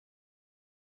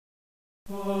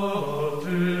Looking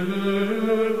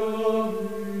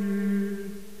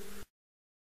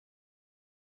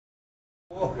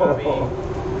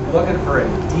for a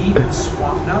deep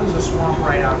swamp. Now there's a swamp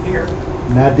right out here.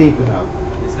 Not deep enough.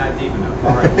 It's not deep enough.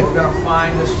 All right, we're gonna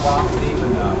find the swamp deep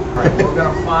enough. All right, we're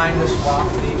gonna find the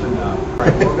swamp deep enough. All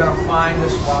right, we're gonna find the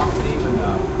swamp deep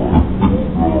enough.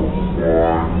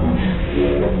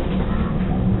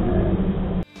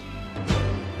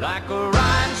 Like a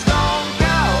rhinestone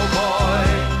cowboy,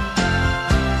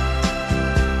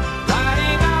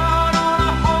 riding out on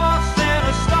a horse in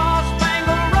a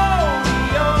star-spangled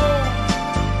rodeo.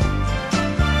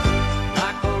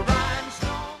 Like a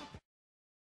rhinestone.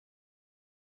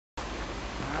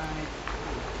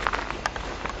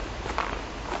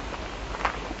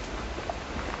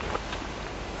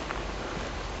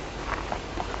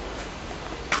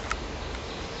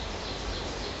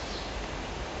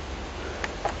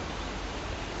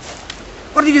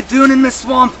 What are you doing in this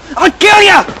swamp? I'll kill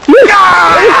you!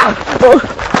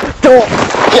 Don't.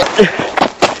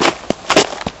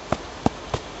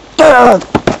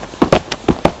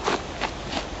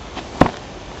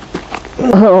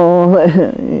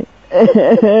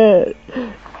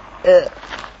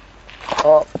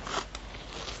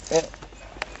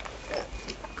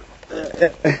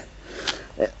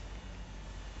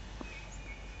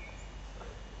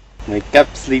 Wake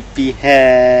up,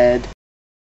 sleepyhead.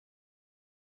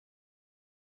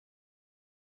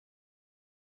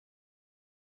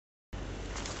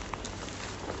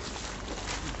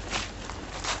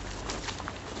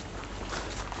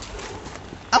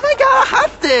 Oh my god,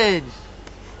 hostage!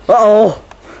 Uh-oh.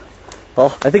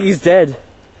 Oh, I think he's dead.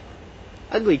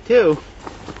 Ugly too.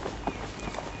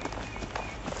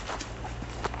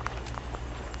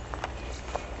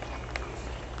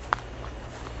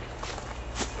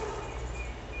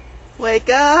 Wake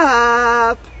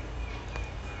up!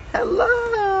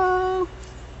 Hello!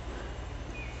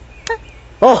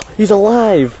 Oh, he's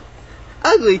alive.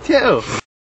 Ugly too.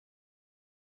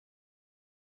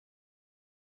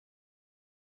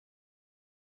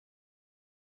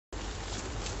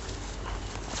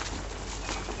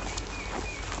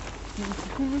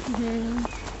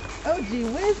 Oh gee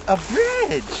whiz, a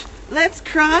bridge! Let's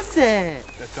cross it!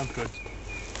 That sounds good.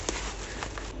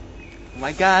 Oh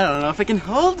my god, I don't know if it can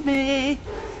hold me!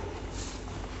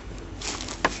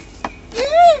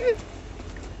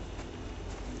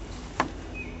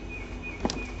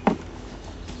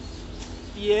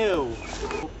 Phew!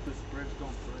 Hope this bridge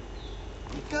don't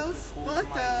break. It goes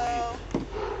Squanto!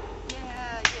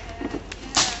 Yeah.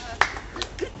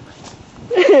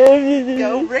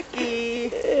 Go Ricky!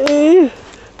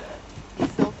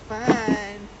 He's so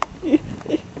fun!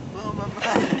 Blow my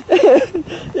mind!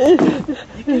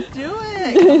 You can do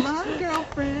it! Come on,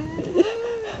 girlfriend!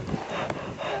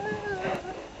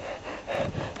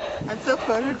 I'm so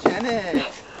photogenic!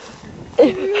 I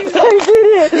did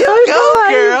it! You go,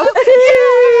 girl! Yeah!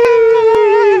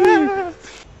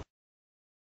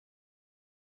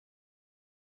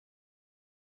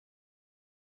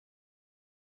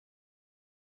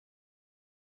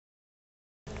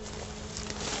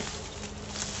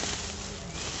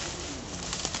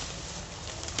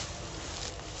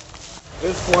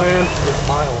 This land is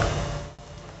my land.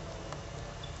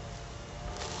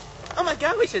 Oh my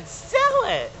god, we should sell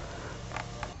it!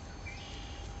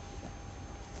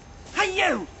 Hey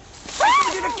you! I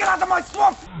need you to get out of my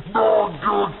swamp! No,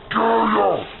 you don't.